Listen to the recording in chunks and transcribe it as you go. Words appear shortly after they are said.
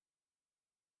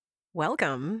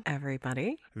Welcome,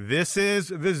 everybody. This is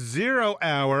The Zero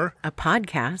Hour, a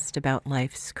podcast about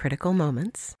life's critical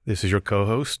moments. This is your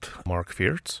co-host, Marc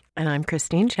Fiertz. And I'm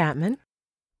Christine Chapman.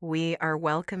 We are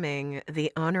welcoming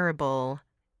the Honorable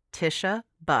Tesha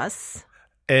Buss.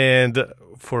 And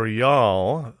for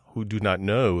y'all who do not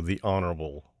know the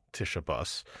Honorable Tesha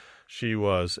Buss, she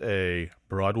was a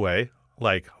Broadway,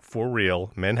 like for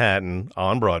real, Manhattan,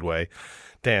 on Broadway,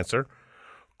 dancer,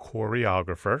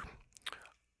 choreographer,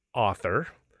 author,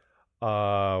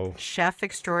 chef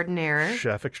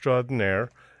extraordinaire,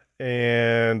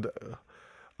 and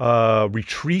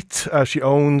retreat. She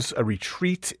owns a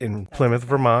retreat in Plymouth,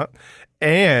 Vermont.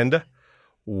 And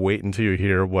wait until you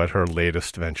hear what her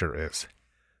latest venture is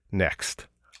next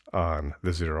on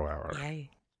The Zero Hour. Yay.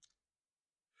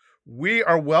 We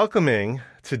are welcoming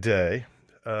today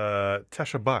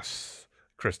Tesha Buss.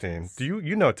 Christine,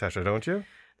 you know Tesha, don't you?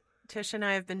 Tish and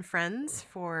I have been friends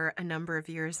for a number of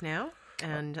years now,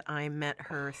 and I met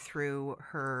her through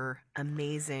her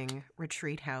amazing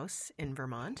retreat house in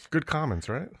Vermont. Good Commons,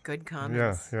 right? Good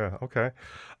Commons. Yeah, okay.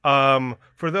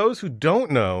 For those who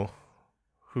don't know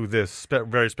who this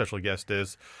very special guest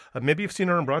is, maybe you've seen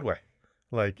her on Broadway,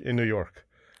 like in New York.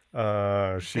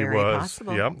 She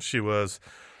was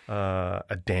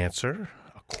a dancer,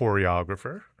 a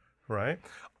choreographer, right?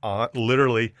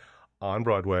 Literally on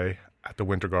Broadway at the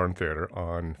Winter Garden Theater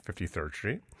on 53rd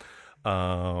Street.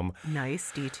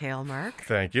 Nice detail, Marc.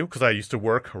 Thank you, because I used to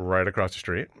work right across the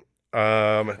street.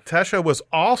 Tesha was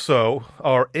also,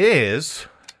 or is,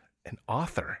 an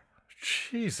author.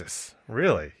 Jesus,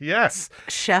 really? Yes.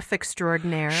 Chef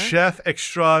extraordinaire.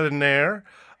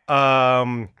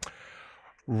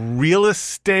 Real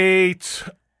estate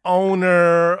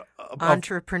owner.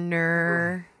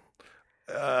 Entrepreneur.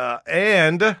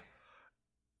 And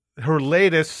her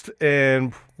latest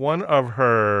and one of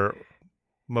her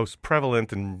most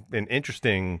prevalent and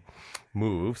interesting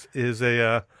moves is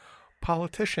a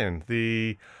politician,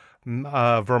 the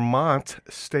Vermont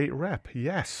state rep.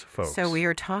 Yes, folks. So we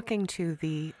are talking to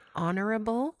the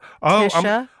Honorable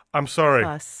Tesha I'm sorry.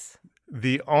 Buss.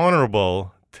 The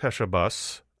Honorable Tesha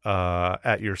Buss,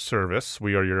 at your service.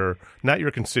 We are not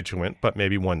your constituent, but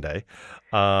maybe one day.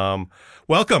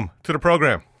 Welcome to the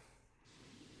program.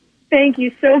 Thank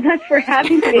you so much for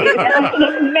having me. That was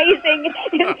an amazing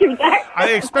introduction. I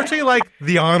especially like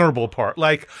the honorable part.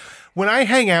 Like, when I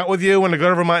hang out with you, when I go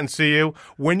to Vermont and see you,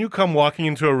 when you come walking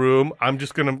into a room, I'm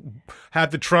just going to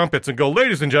have the trumpets and go,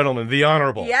 ladies and gentlemen, the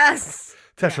Honorable. Yes.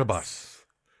 Tesha Buss.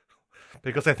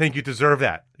 Because I think you deserve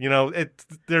that. You know,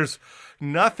 there's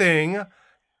nothing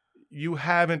you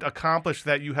haven't accomplished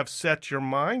that you have set your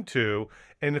mind to,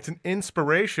 and it's an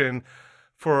inspiration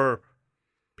for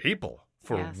people.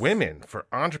 For women, for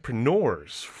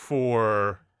entrepreneurs,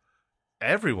 for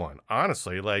everyone,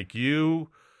 honestly. Like, you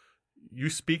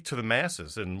speak to the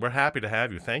masses, and we're happy to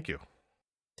have you. Thank you.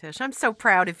 Tish, I'm so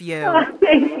proud of you. Oh,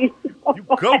 thank you so You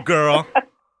go, girl.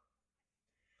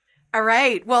 All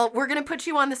right. Well, we're going to put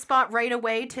you on the spot right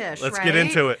away, Tish. Let's get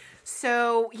into it.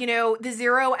 So, the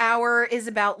 0 hour is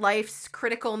about life's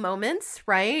critical moments,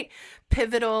 right?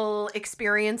 Pivotal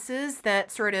experiences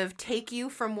that sort of take you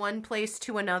from one place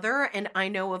to another. And I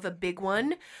know of a big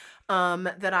one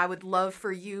that I would love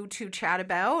for you to chat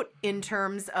about in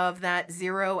terms of that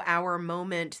 0 hour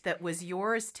moment that was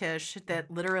yours, Tish, that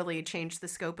literally changed the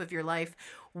scope of your life.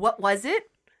 What was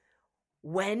it?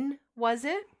 When was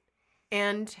it?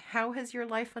 And how has your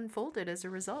life unfolded as a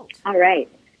result? All right.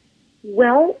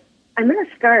 Well, I'm going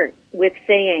to start with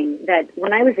saying that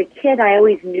when I was a kid, I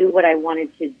always knew what I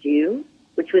wanted to do,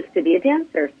 which was to be a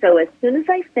dancer. So as soon as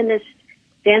I finished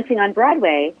dancing on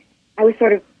Broadway, I looked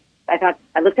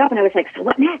up and I was like, so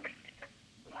what next?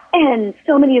 And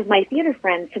so many of my theater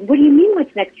friends said, what do you mean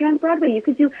what's next? You're on Broadway. You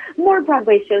could do more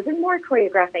Broadway shows and more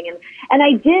choreographing. And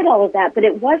I did all of that, but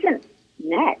it wasn't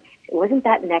next. It wasn't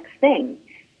that next thing.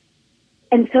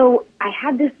 And so I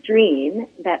had this dream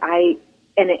that I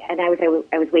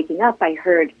was waking up, I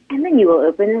heard, and then you will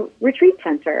open a retreat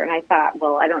center. And I thought,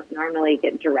 well, I don't normally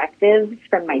get directives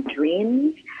from my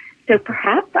dreams, so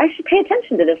perhaps I should pay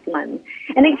attention to this one.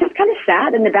 And it just kind of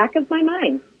sat in the back of my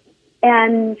mind.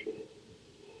 And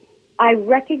I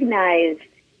recognized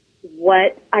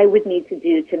what I would need to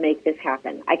do to make this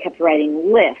happen. I kept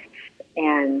writing lists,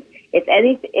 and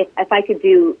if I could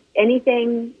do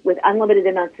anything with unlimited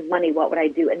amounts of money, what would I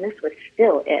do? And this was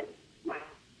still it.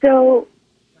 So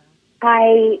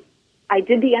I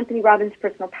did the Anthony Robbins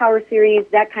Personal Power Series.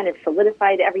 That kind of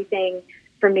solidified everything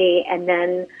for me. And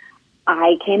then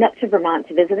I came up to Vermont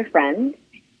to visit a friend,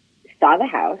 saw the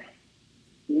house,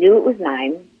 knew it was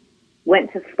mine,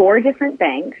 went to 4 different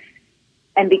banks,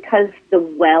 And because the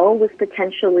well was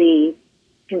potentially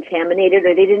contaminated,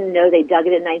 or they didn't know, they dug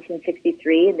it in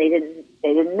 1963 and they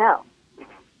didn't know.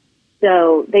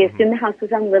 So they assumed the house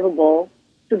was unlivable.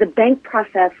 So the bank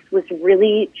process was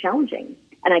really challenging,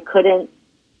 and I couldn't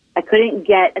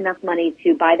get enough money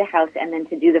to buy the house and then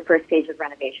to do the first stage of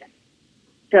renovation.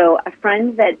 So a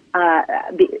friend that,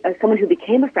 someone who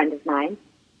became a friend of mine,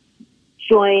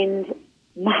 joined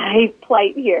my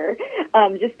plight here,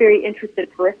 just very interested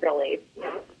peripherally.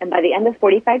 And by the end of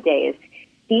 45 days,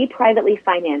 he privately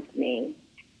financed me,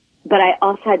 but I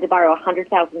also had to borrow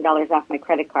 $100,000 off my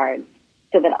credit card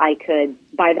so that I could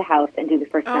buy the house and do the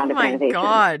first round of renovation. Oh my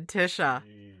God, Tesha.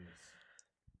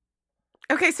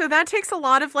 Okay, so that takes a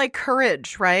lot of like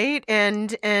courage, right?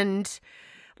 And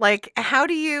like how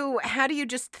do you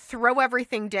just throw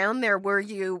everything down there? Were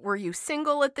you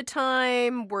single at the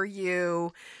time? Were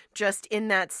you just in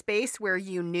that space where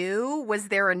you knew? Was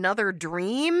there another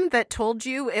dream that told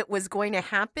you it was going to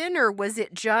happen, or was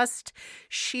it just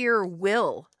sheer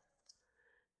will?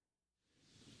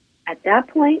 At that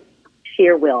point,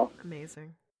 sheer will.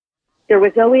 Amazing. There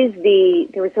was always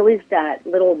that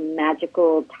little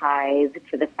magical tithe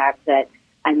to the fact that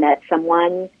I met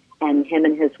someone and him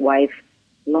and his wife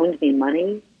loaned me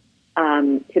money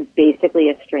to basically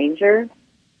a stranger.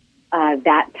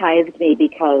 That tithed me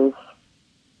because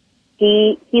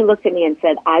he looked at me and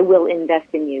said, I will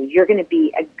invest in you. You're going to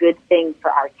be a good thing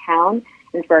for our town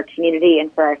and for our community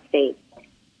and for our state.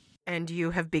 And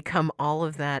you have become all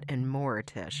of that and more,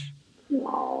 Tish.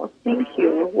 Oh, thank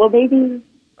you. Well, maybe...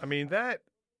 I mean, that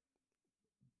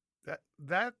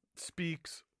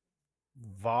speaks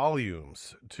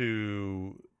volumes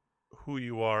to who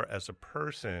you are as a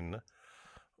person,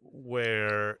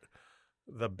 where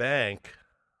the bank,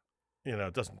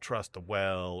 doesn't trust the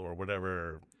well or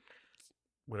whatever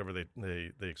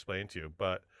they explain to you,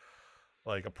 but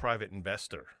like a private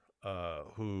investor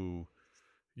who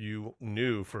you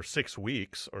knew for 6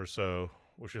 weeks or so,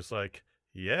 was just like,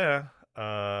 yeah,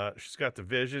 she's got the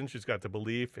vision, she's got the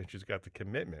belief, and she's got the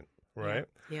commitment, right?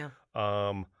 Yeah.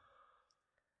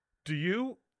 Do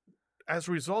you, as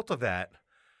a result of that,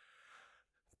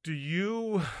 do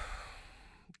you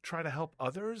try to help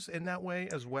others in that way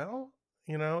as well?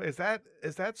 Is that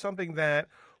something that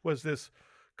was this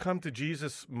come to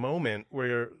Jesus moment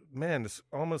where, man, this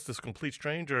complete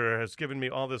stranger has given me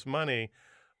all this money.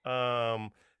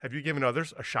 Have you given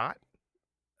others a shot?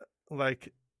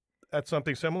 Like, at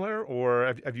something similar, or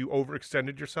have you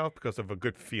overextended yourself because of a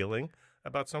good feeling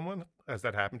about someone? Has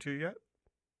that happened to you yet?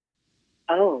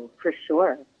 Oh, for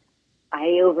sure.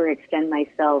 I overextend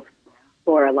myself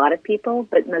for a lot of people,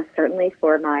 but most certainly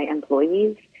for my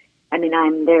employees. I mean,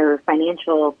 I'm their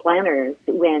financial planners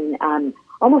when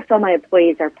almost all my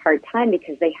employees are part-time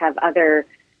because they have other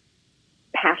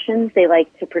passions they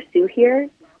like to pursue here.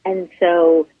 And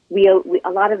so we a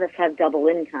lot of us have double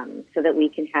income so that we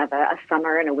can have a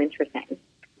summer and a winter thing.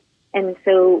 And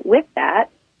so with that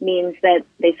means that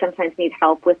they sometimes need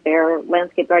help with their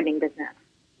landscape gardening business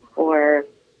or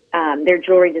their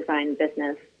jewelry design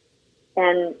business.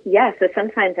 And yeah, so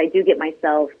sometimes I do get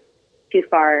myself too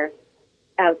far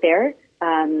out there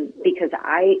because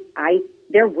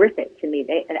they're worth it to me.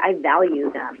 I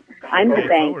value them. I'm the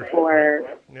bank for,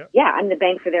 I'm the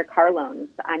bank for their car loans.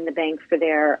 I'm the bank for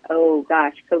their, oh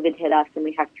gosh, COVID hit us and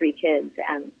we have 3 kids.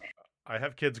 And I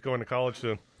have kids going to college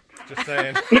soon. Just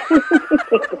saying.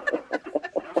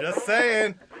 Just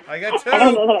saying. I got 2. I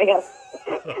don't know that I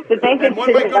got. The bank and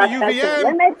one might go to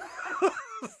UVM.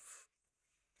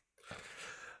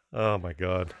 Oh my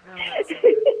God.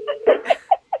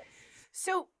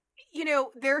 So,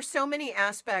 there are so many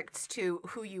aspects to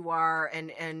who you are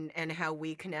and how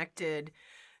we connected,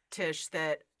 Tish,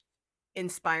 that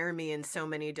inspire me in so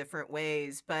many different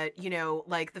ways. But,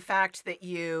 like the fact that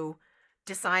you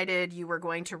decided you were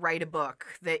going to write a book,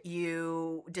 that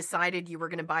you decided you were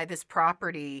going to buy this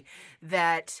property,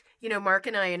 that, Marc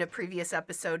and I in a previous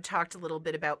episode talked a little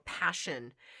bit about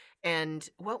passion. And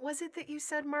what was it that you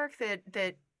said, Marc,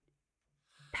 that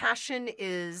passion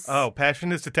is... Oh,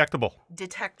 passion is detectable.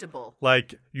 Detectable.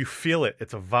 Like, you feel it.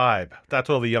 It's a vibe. That's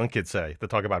what all the young kids say. They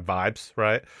talk about vibes,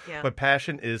 right? Yeah. But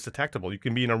passion is detectable. You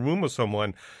can be in a room with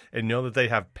someone and know that they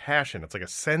have passion. It's like a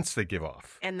sense they give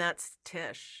off. And that's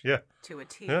Tish. Yeah. To a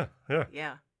T. Yeah.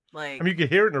 Yeah. Like, I mean, you can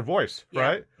hear it in her voice,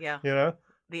 right? Yeah. The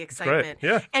It's excitement.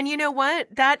 great. Yeah. And you know what?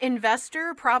 That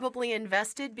investor probably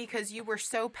invested because you were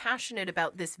so passionate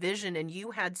about this vision and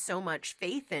you had so much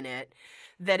faith in it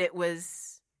that it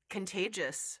was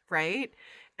contagious, right?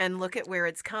 And look at where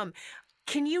it's come.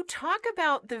 Can you talk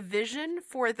about the vision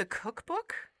for the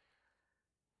cookbook?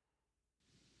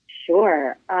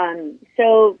 Sure.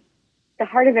 So the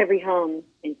heart of every home,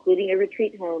 including a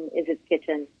retreat home, is its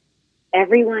kitchen.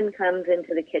 Everyone comes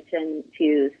into the kitchen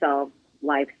to solve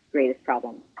life's greatest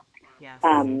problems. Yes.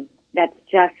 That's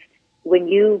just, when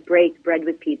you break bread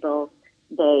with people,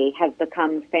 they have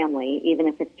become family, even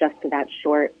if it's just for that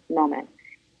short moment.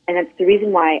 And that's the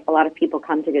reason why a lot of people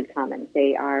come to Good Commons.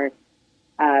 They are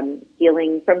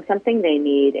healing from something. They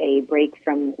need a break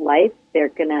from life.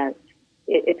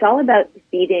 It's all about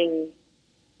feeding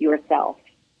yourself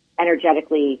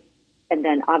energetically, and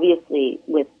then obviously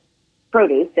with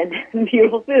produce and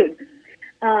beautiful food.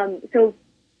 So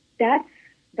that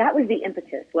was the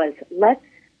impetus, was let's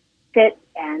sit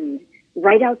and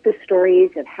write out the stories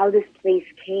of how this place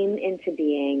came into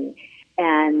being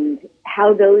and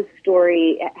how that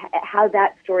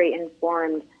story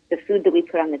informed the food that we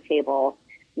put on the table.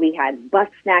 We had bus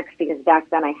snacks because back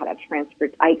then I had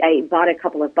I bought a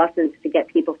couple of buses to get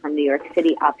people from New York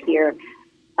City up here.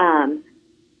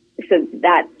 So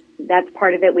that's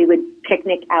part of it. We would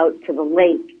picnic out to the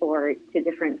lake or to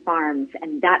different farms,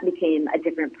 and that became a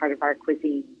different part of our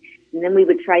cuisine. And then we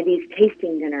would try these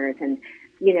tasting dinners, and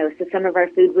so some of our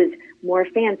food was more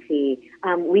fancy.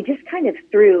 We just kind of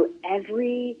threw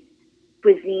every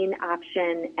cuisine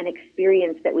option and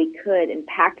experience that we could and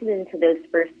packed it into those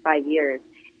first 5 years.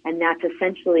 And that's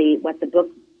essentially what the book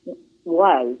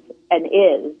was and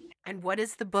is. And what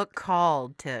is the book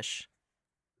called, Tish?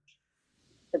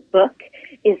 The book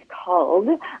is called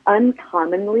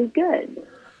Uncommonly Good.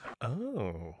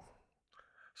 Oh.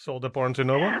 Sold at Barnes &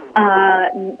 Noble?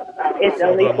 It's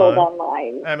Sold only online? sold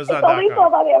online. Amazon.com. It's only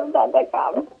sold on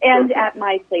Amazon.com. And at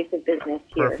my place of business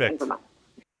here in Vermont.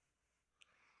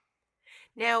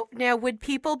 Now, would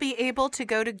people be able to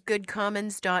go to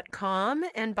goodcommons.com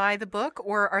and buy the book,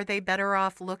 or are they better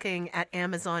off looking at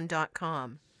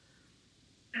Amazon.com?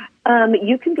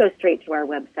 You can go straight to our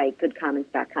website,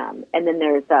 goodcommons.com, and then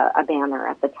there's a banner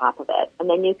at the top of it. And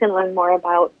then you can learn more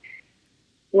about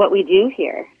what we do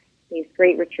here, these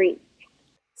great retreats.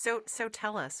 So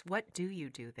tell us, what do you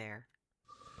do there?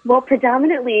 Well,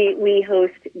 predominantly we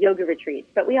host yoga retreats,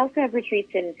 but we also have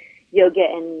retreats in yoga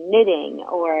and knitting,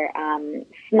 or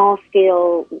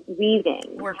small-scale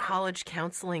weaving. Or college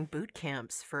counseling boot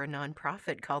camps for a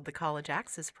nonprofit called the College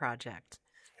Access Project.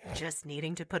 Just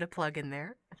needing to put a plug in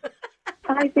there.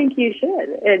 I think you should,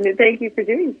 and thank you for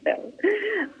doing so.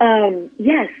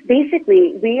 Yes,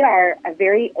 basically, we are a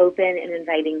very open and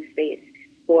inviting space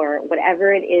for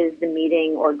whatever it is the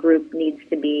meeting or group needs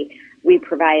to be. We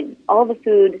provide all the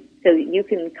food so that you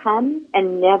can come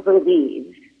and never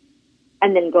leave,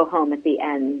 and then go home at the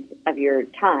end of your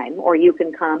time, or you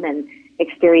can come and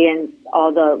experience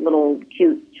all the little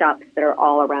cute shops that are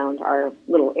all around our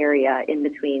little area in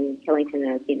between Killington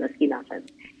and Okemo Ski Mountain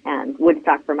and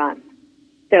Woodstock, Vermont.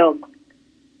 So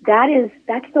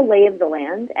that's the lay of the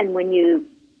land. And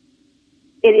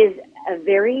it is a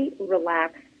very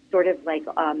relaxed, sort of like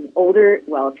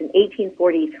it's an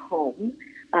 1840s home.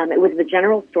 It was the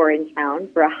general store in town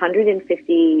for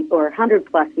 150 or 100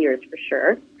 plus years for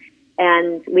sure.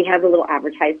 And we have a little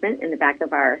advertisement in the back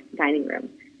of our dining room.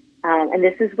 And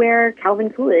this is where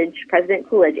President Coolidge,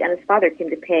 and his father came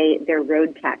to pay their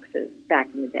road taxes back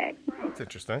in the day. That's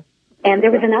interesting. And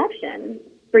there was an option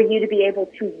for you to be able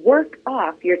to work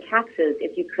off your taxes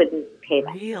if you couldn't pay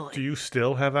them. Really? Do you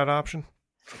still have that option?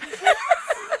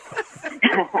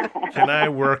 Can I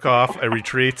work off a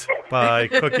retreat by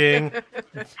cooking?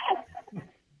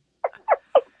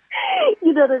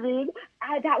 You know what I mean?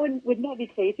 Wouldn't that be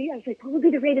crazy? I was like, what would be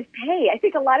the rate of pay? I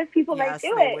think a lot of people might do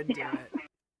Yes, they it. would do it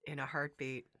in a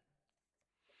heartbeat.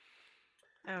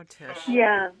 Oh, Tish.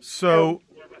 Yeah. So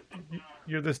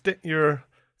you're this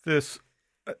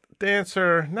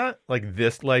dancer, not like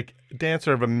this, like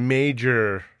dancer of a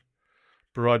major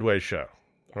Broadway show,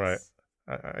 right?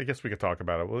 I guess we could talk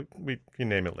about it. We can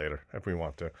name it later if we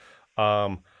want to.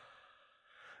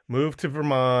 Moved to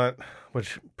Vermont,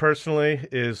 which personally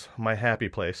is my happy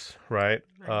place, right?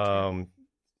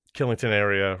 Killington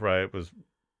area, right? Was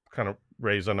kind of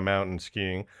raised on a mountain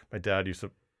skiing. My dad used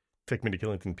to take me to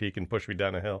Killington Peak and push me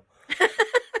down a hill.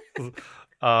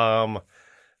 And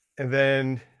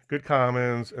then Good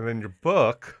Commons, and then your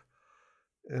book,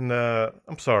 and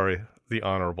I'm sorry, the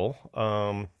Honorable.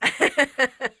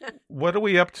 What are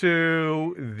we up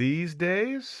to these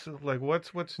days? Like,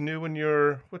 what's new in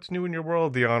your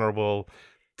world, the Honorable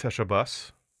Tesha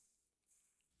Buss?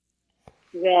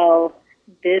 Well,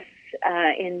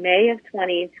 in May of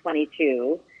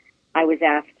 2022, I was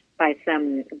asked by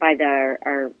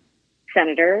our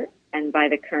senator and by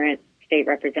the current state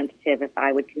representative if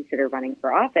I would consider running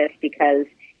for office, because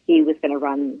he was going to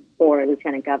run for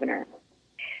lieutenant governor.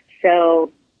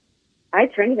 So I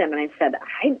turned to them and I said,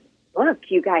 look,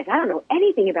 you guys, I don't know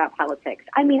anything about politics.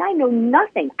 I mean, I know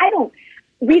nothing. I don't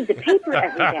read the paper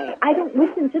every day. I don't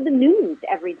listen to the news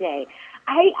every day.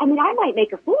 I mean, I might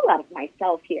make a fool out of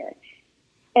myself here.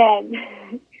 And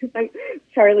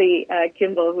Charlie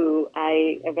Kimball, who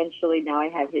now I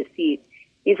have his seat,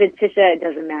 he said, Tisha, it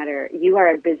doesn't matter. You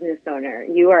are a business owner.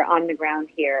 You are on the ground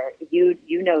here. You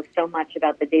know so much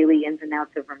about the daily ins and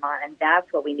outs of Vermont, and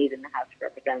that's what we need in the House of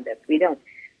Representatives. We don't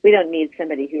need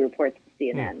somebody who reports to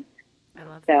CNN. I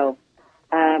love that. So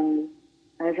I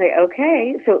was like,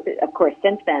 okay. So, of course,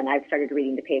 since then, I've started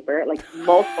reading the paper, like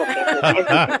multiple papers.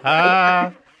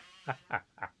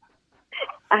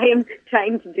 I am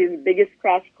trying to do the biggest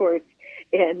crash course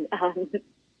in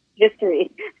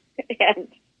history and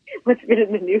what's been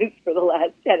in the news for the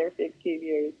last 10 or 15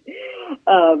 years.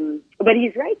 But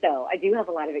he's right, though. I do have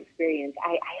a lot of experience.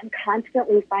 I am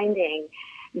constantly finding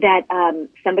that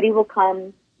somebody will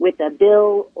come with a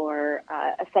bill or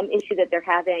some issue that they're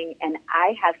having, and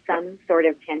I have some sort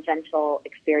of tangential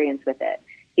experience with it.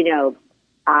 You know,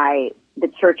 the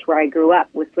church where I grew up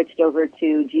was switched over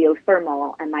to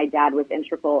geothermal, and my dad was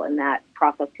integral in that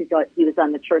process because he was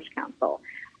on the church council.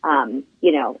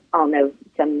 You know, I'll know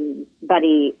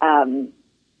somebody,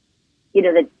 you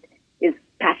know, that is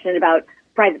passionate about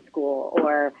private school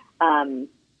or,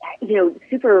 you know,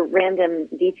 super random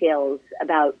details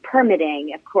about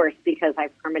permitting, of course, because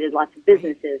I've permitted lots of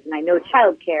businesses and I know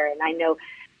childcare and I know,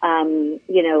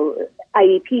 you know,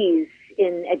 IEPs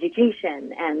in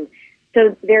education. And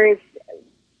so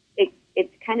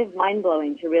it's kind of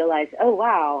mind-blowing to realize, oh,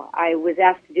 wow, I was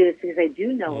asked to do this because I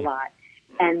do know a lot.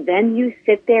 And then you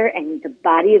sit there and the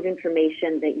body of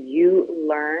information that you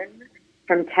learn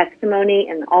from testimony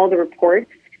and all the reports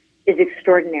is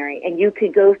extraordinary. And you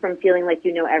could go from feeling like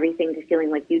you know everything to feeling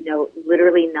like you know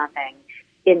literally nothing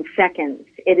in seconds.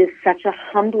 It is such a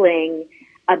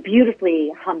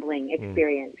beautifully humbling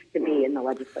experience to be in the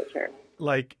legislature.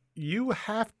 Like, you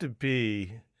have to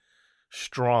be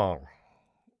strong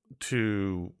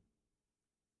to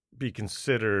be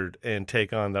considered and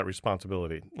take on that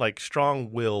responsibility. Like,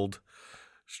 strong-willed,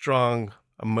 strong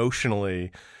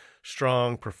emotionally,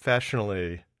 strong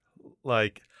professionally.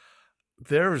 Like,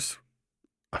 there's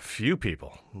a few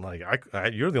people. Like,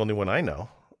 you're the only one I know,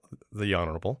 the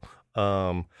Honorable.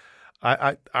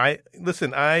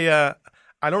 Listen.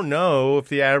 I don't know if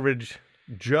the average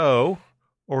Joe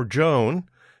or Joan,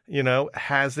 you know,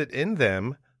 has it in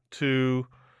them to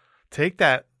take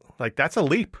that. Like, that's a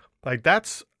leap. Like,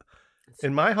 that's,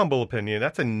 in my humble opinion,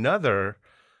 that's another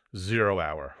 0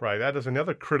 hour, right? That is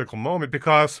another critical moment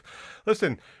because,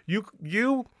 listen, you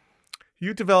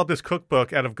developed this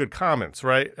cookbook out of good comments,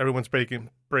 right? Everyone's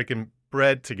breaking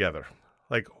bread together.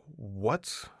 Like,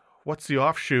 what's the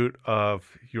offshoot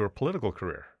of your political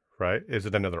career, right? Is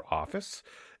it another office?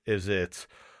 Is it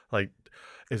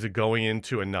going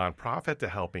into a nonprofit to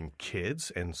helping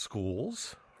kids and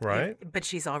schools, right? But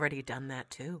she's already done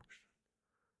that too.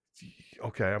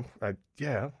 Okay,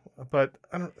 yeah, but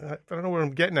I don't know where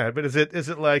I'm getting at. But is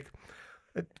it like,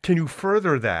 can you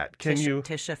further that? Can you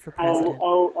Tisha for president?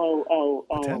 Oh,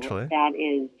 potentially? That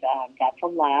is that's a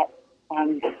lot.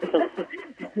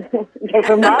 The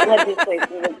Vermont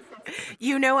legislature.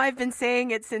 You know, I've been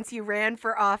saying it since you ran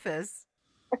for office.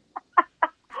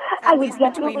 I would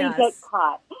definitely get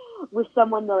caught with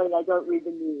someone knowing I don't read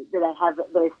the news, that I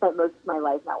spent most of my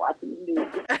life not watching the news.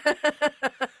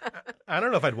 I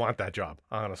don't know if I'd want that job,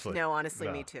 honestly. No, honestly,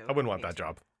 me too. I wouldn't want that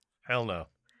job. Hell no.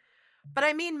 But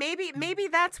I mean, maybe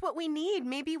that's what we need.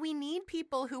 Maybe we need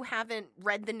people who haven't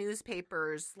read the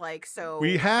newspapers, like, so.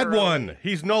 We had one.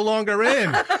 He's no longer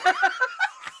in.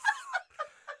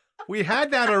 We had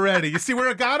that already. You see where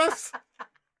it got us?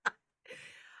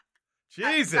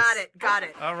 Jesus. Got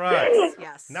it. All right.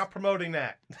 Yes. Now promoting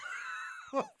that.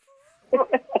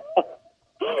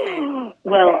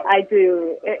 Well, I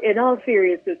do. In all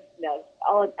seriousness,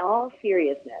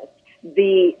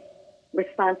 the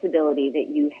responsibility that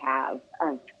you have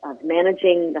of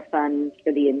managing the funds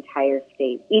for the entire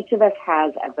state. Each of us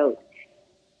has a vote.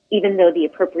 Even though the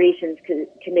appropriations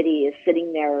committee is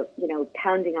sitting there, you know,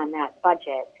 pounding on that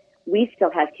budget, we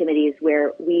still have committees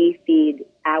where we feed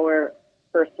our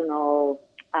personal,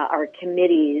 our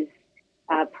committee's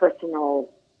personal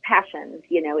passions.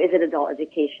 You know, is it adult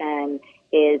education?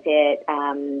 Is it,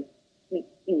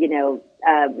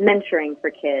 mentoring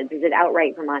for kids? Is it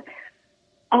outright Vermont?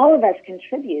 All of us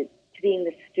contribute to being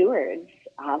the stewards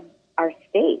of our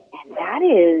state. And that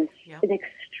is an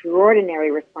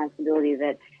extraordinary responsibility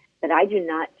that I do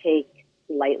not take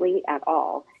lightly at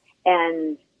all.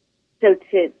 And so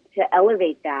to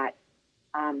elevate that,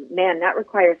 that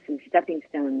requires some stepping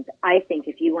stones, I think,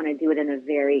 if you want to do it in a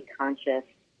very conscious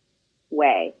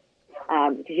way,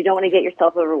 because you don't want to get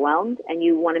yourself overwhelmed, and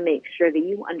you want to make sure that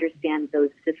you understand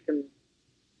those systems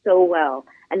so well.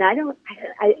 And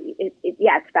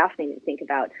it's fascinating to think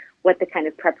about what the kind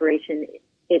of preparation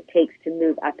it takes to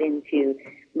move up into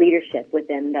leadership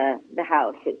within the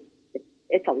house.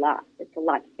 It's a lot. It's a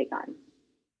lot to take on.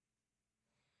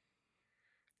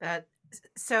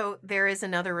 So there is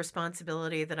another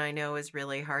responsibility that I know is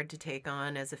really hard to take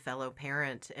on as a fellow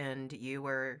parent. And you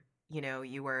were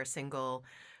a single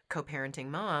co-parenting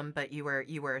mom, but you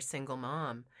were a single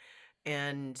mom.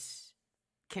 And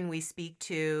can we speak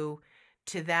to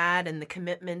that and the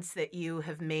commitments that you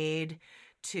have made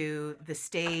to the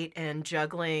state and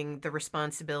juggling the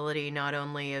responsibility not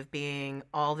only of being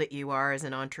all that you are as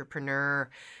an entrepreneur,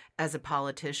 as a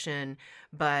politician,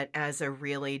 but as a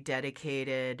really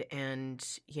dedicated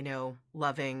and,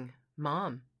 loving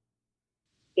mom?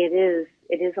 It is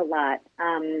a lot.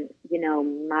 My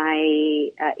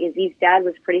Izzy's dad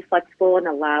was pretty flexible and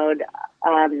allowed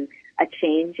a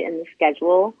change in the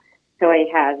schedule. So I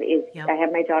have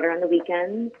my daughter on the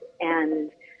weekends,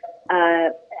 and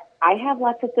I have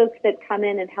lots of folks that come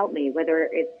in and help me, whether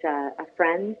it's a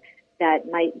friend that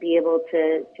might be able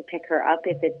to pick her up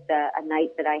if it's a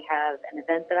night that I have an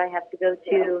event that I have to go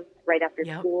to right after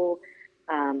school.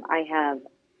 I have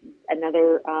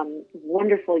another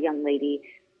wonderful young lady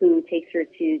who takes her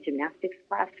to gymnastics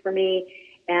class for me.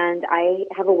 And I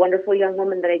have a wonderful young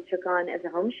woman that I took on as a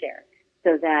home share,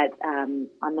 so that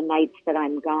on the nights that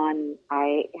I'm gone,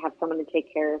 I have someone to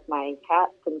take care of my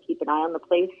cats and keep an eye on the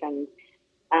place and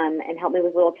help me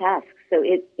with little tasks. So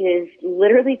it is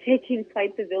literally taking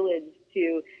quite the village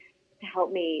to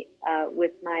help me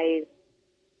with my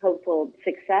hopeful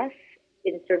success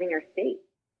in serving our state.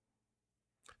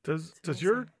 Does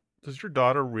your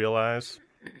daughter realize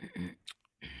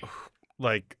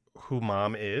like who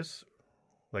mom is,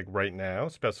 like right now,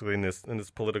 especially in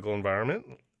this political environment?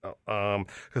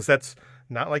 Because that's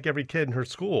not like every kid in her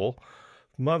school,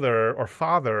 mother or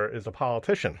father is a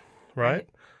politician, right?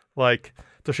 Like,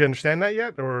 does she understand that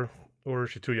yet, or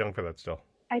is she too young for that still?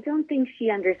 I don't think she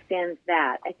understands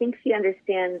that. I think she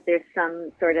understands there's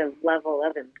some sort of level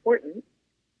of importance,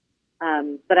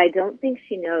 but I don't think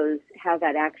she knows how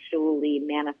that actually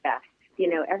manifests.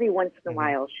 Every once in a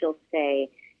while she'll say,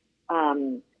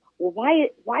 well,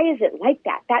 why is it like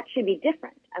that? That should be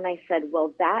different. And I said,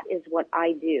 well, that is what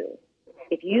I do.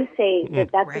 If you say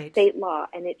that that's a state law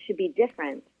and it should be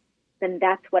different, then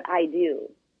that's what I do.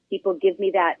 People give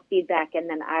me that feedback, and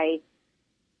then I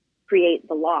create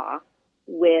the law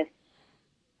with,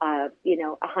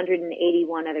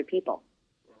 181 other people.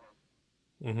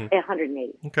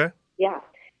 180. Okay. Yeah.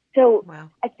 So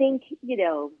I think,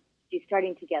 she's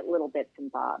starting to get little bits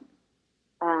and bobs.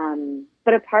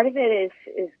 But a part of it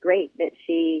is great that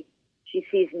she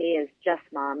sees me as just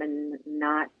mom and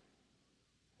not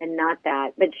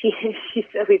that. But she's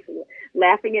always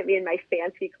laughing at me in my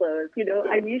fancy clothes.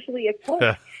 I'm usually a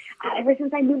cook. Ever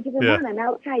since I moved to Vermont, I'm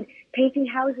outside painting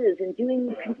houses and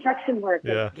doing construction work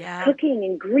and cooking,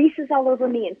 and grease is all over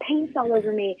me and paint's all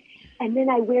over me. And then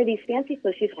I wear these fancy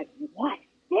clothes. She's like, what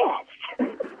is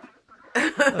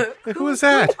this? Who is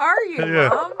that? Who are you,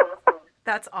 Mom?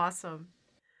 That's awesome.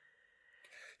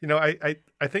 I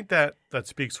think that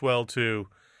speaks well to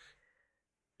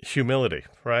humility,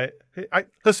 right?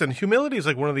 Listen, humility is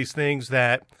like one of these things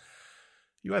that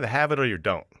you either have it or you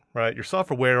don't, right? You're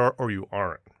self-aware or you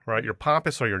aren't, right? You're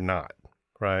pompous or you're not,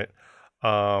 right?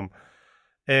 And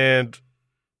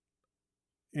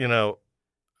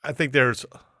I think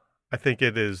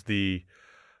it is these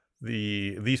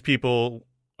people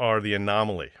are the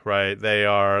anomaly, right?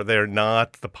 They're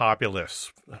not the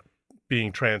populace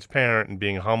being transparent and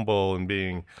being humble and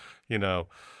being, I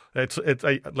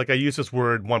use this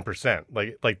word 1%,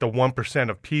 like the 1%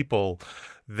 of people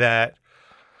that,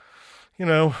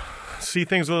 see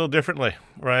things a little differently,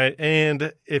 right?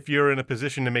 And if you're in a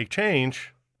position to make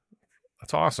change,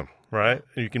 that's awesome, right?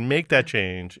 You can make that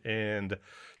change, and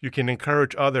you can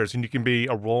encourage others, and you can be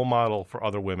a role model for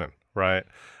other women, right?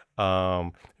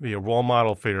 Be a role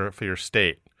model for your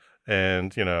state,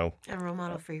 and a role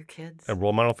model for your kids. A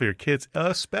role model for your kids,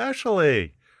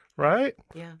 especially, right?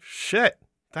 Yeah. Shit,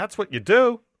 that's what you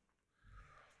do.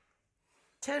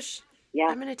 Tish, yeah.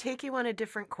 I'm going to take you on a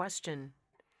different question.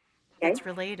 Okay. It's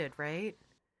related, right?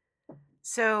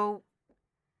 So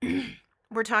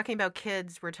we're talking about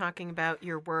kids. We're talking about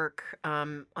your work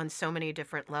on so many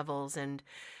different levels and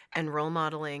role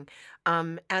modeling.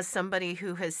 As somebody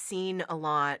who has seen a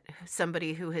lot,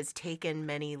 somebody who has taken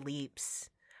many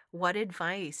leaps, what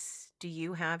advice do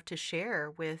you have to share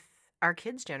with our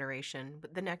kids' generation,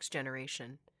 the next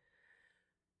generation?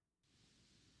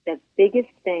 the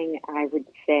biggest thing I would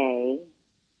say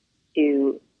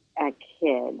to a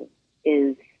kid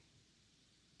is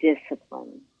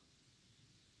discipline.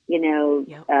 You know,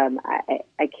 Yep.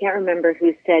 I can't remember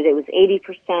who said it was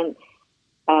 80%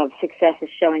 of success is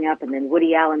showing up, and then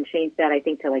Woody Allen changed that, I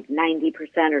think, to like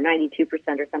 90% or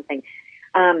 92% or something.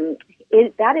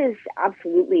 That is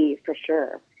absolutely for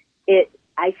sure.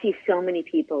 I see so many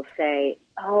people say,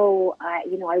 "Oh,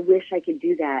 I wish I could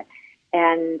do that,"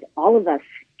 and all of us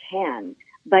can.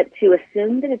 But to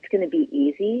assume that it's going to be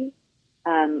easy,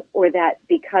 or that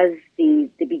because the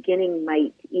beginning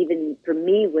might, even for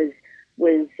me, was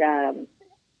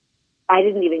I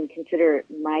didn't even consider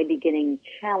my beginning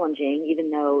challenging,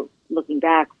 even though looking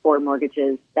back, 4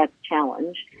 mortgages, that's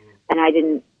challenge, and I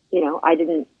didn't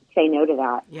say no to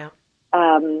that. Yeah.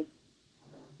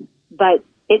 But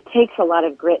it takes a lot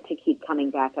of grit to keep coming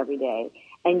back every day.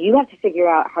 And you have to figure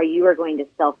out how you are going to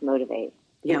self-motivate,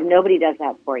 because nobody does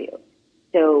that for you.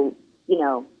 So,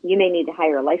 you may need to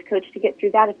hire a life coach to get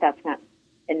through that if that's not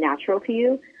natural to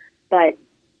you. But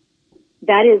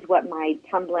that is what my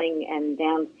tumbling and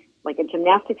dance, like a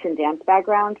gymnastics and dance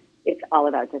background, it's all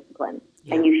about discipline.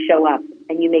 Yeah. And you show up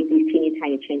and you make these teeny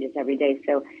tiny changes every day.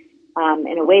 So,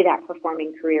 in a way, that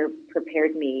performing career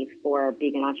prepared me for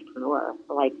being an entrepreneur,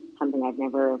 for like something I've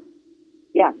never,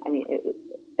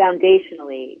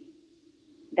 foundationally,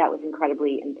 that was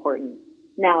incredibly important.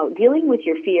 Now, dealing with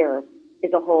your fear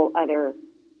is a whole other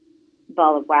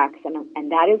ball of wax,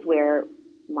 and that is where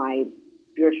my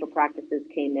spiritual practices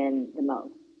came in the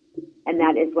most. And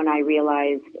that is when I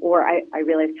realized, I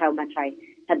realized how much I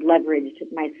had leveraged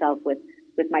myself with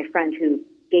my friend who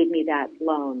gave me that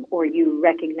loan, or you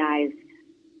recognized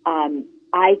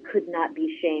I could not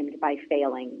be shamed by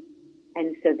failing.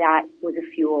 And so that was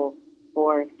a fuel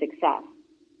for success.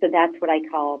 So that's what I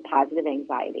call positive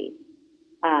anxiety.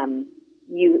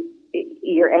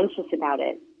 You're anxious about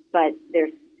it, but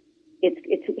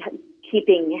it's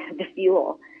keeping the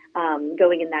fuel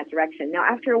going in that direction. Now,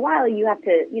 after a while, you have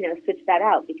to, switch that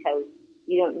out, because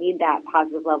you don't need that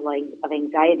positive level of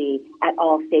anxiety at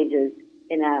all stages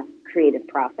in a creative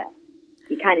process.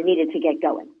 You kind of need it to get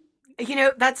going.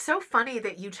 That's so funny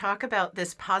that you talk about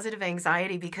this positive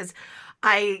anxiety, because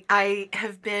I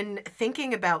have been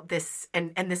thinking about this,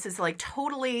 and this is like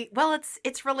totally, well,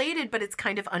 it's related, but it's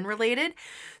kind of unrelated.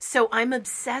 So I'm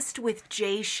obsessed with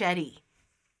Jay Shetty.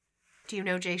 Do you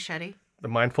know Jay Shetty? The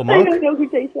mindful monk? I don't know who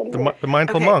Jay Shetty is. The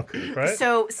mindful monk, right?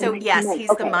 So yes, he's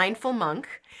the mindful monk.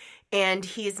 And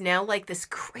he's now like this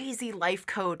crazy life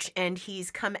coach, and he's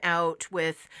come out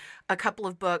with a couple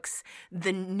of books.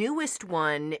 The newest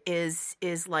one is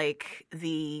like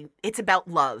it's about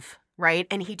love, right?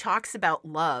 And he talks about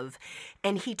love,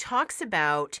 and he talks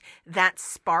about that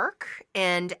spark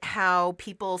and how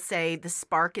people say the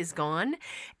spark is gone.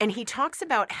 And he talks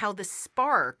about how the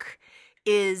spark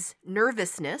is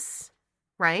nervousness,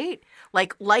 right?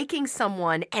 Like liking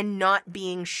someone and not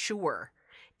being sure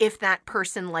if that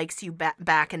person likes you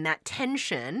back, and that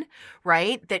tension,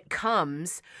 right, that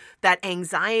comes, that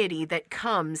anxiety that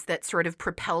comes, that sort of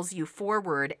propels you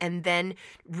forward, and then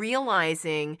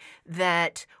realizing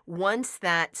that once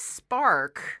that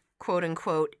spark, quote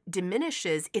unquote,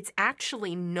 diminishes, it's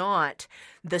actually not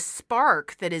the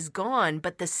spark that is gone,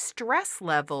 but the stress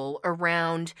level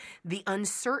around the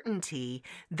uncertainty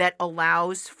that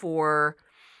allows for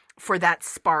that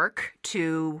spark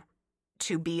to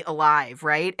be alive,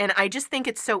 right? And I just think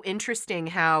it's so interesting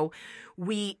how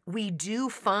we do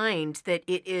find that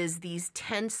it is these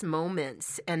tense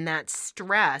moments and that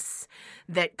stress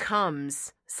that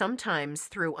comes sometimes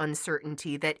through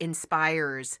uncertainty that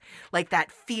inspires, like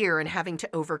that fear, and having to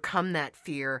overcome that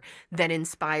fear that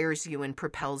inspires you and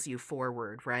propels you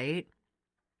forward, right?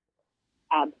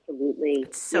 Absolutely.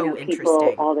 It's so interesting.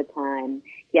 People all the time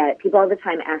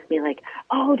ask me like,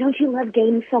 "Oh, don't you love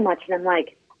games so much?" And I'm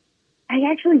like, I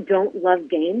actually don't love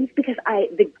games, because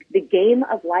the game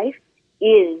of life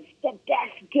is the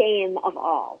best game of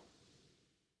all.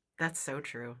 That's so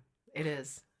true. It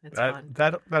is. It's fun.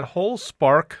 That whole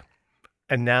spark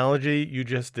analogy you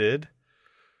just did,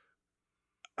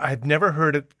 I've never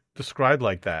heard it described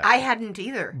like that. I hadn't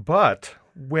either. But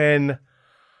when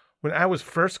I was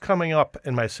first coming up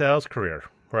in my sales career,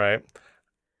 right,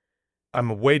 I'm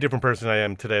a way different person I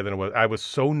am today than I was. I was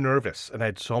so nervous and I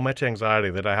had so much anxiety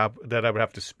that I would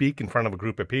have to speak in front of a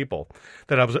group of people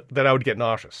that I would get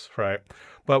nauseous, right?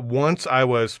 But once I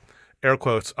was, air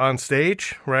quotes, on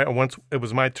stage, right, and once it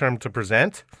was my turn to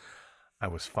present, I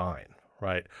was fine,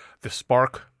 right? The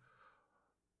spark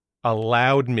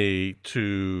allowed me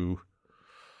to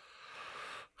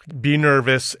be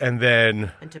nervous and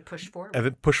then push forward. And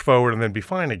then push forward and then be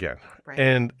fine again. Right.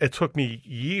 And it took me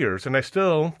years, and I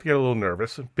still get a little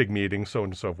nervous, big meetings, so on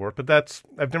and so forth. But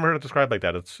I've never heard it described like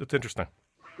that. It's interesting.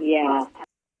 Yeah.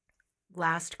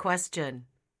 Last question.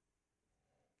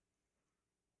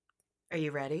 Are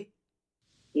you ready?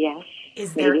 Yes.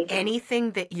 Is there maybe.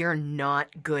 anything that you're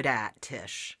not good at,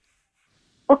 Tish?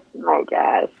 Oh my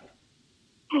gosh.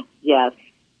 Yes.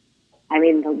 I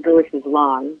mean, the list is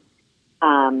long.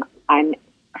 I'm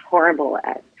horrible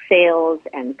at sales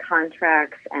and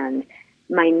contracts and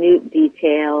minute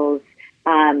details.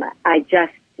 I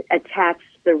just attached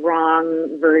the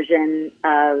wrong version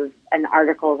of an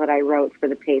article that I wrote for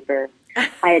the paper.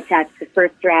 I attached the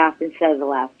first draft instead of the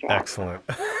last draft. Excellent.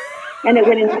 And it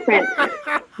went into print.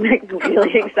 I'm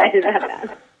really excited about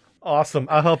that. Awesome.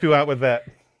 I'll help you out with that.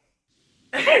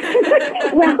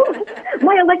 Well,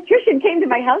 my electrician came to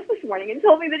my house this morning and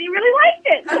told me that he really liked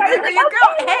it. So I was There like, you go.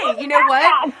 okay, Hey, you know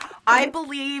what? I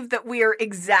believe that we are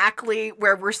exactly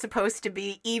where we're supposed to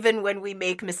be, even when we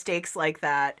make mistakes like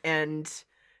that. And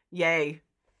yay.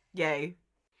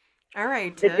 All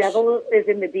right, The Tish. devil is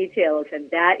in the details, and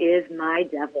that is my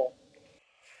devil.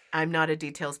 I'm not a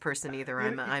details person either.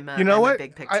 I'm a You know I'm what? a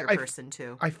big picture person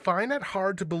too. I find it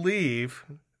hard to believe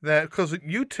that, because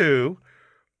you two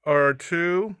are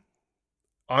two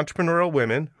entrepreneurial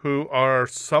women who are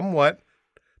somewhat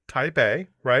type A,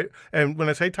 right? And when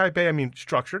I say type A, I mean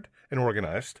structured and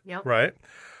organized, Yep. right?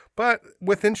 But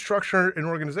within structure and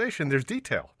organization, there's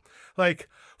detail. Like,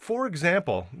 for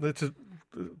example, this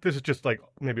is just like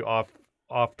maybe off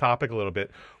topic a little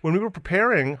bit. When we were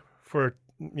preparing for,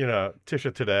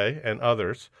 Tisha today and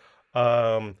others,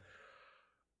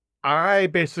 I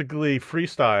basically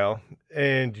freestyle,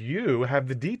 and you have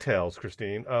the details,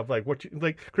 Christine, of like what you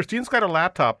like. Christine's got a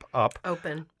laptop up,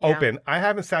 Open. I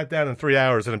haven't sat down in 3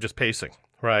 hours, and I'm just pacing,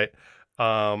 right?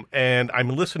 And I'm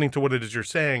listening to what it is you're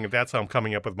saying, and that's how I'm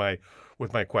coming up with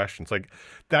my questions. Like,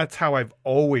 that's how I've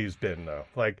always been, though.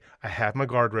 Like, I have my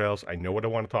guardrails. I know what I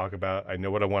want to talk about. I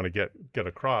know what I want to get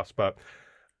across, but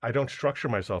I don't structure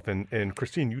myself. And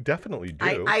Christine, you definitely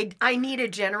do. I need a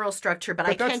general structure, but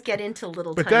I can't get into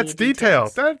little but tiny that's detail.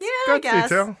 details. That's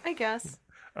detail. I guess.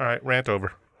 All right, rant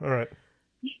over. All right.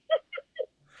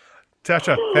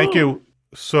 Tesha, thank you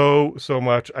so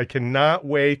much. I cannot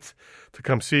wait to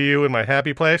come see you in my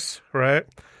happy place, right?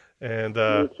 And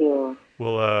Thank you.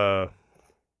 we'll all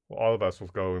of us will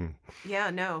go and I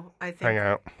think hang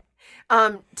out.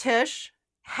 Tish,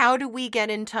 how do we get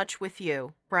in touch with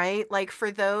you, right? Like,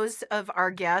 for those of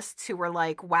our guests who were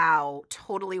like, wow,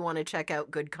 totally want to check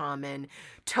out Good Common,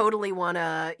 totally want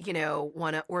to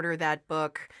order that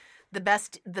book, the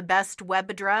best web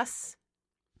address?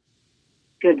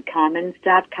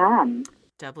 Goodcommons.com.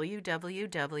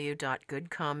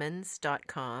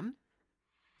 www.goodcommons.com.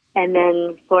 And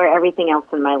then for everything else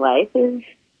in my life is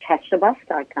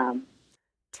TeshaBuss.com.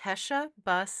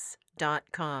 TeshaBuss.com.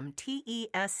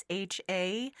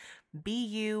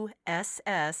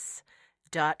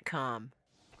 TeshaBuss.com.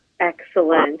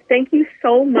 Excellent. Thank you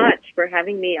so much for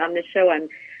having me on the show. I'm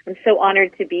so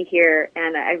honored to be here,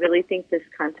 and I really think this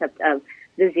concept of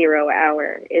the 0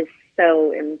 hour is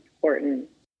so important.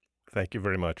 Thank you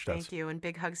very much, Des. Thank you, and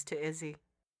big hugs to Izzy.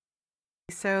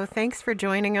 So thanks for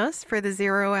joining us for the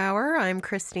 0 hour. I'm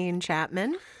Christine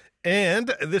Chapman.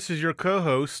 And this is your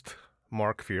co-host,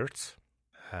 Marc Fiertz.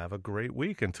 Have a great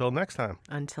week. Until next time.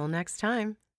 Until next time.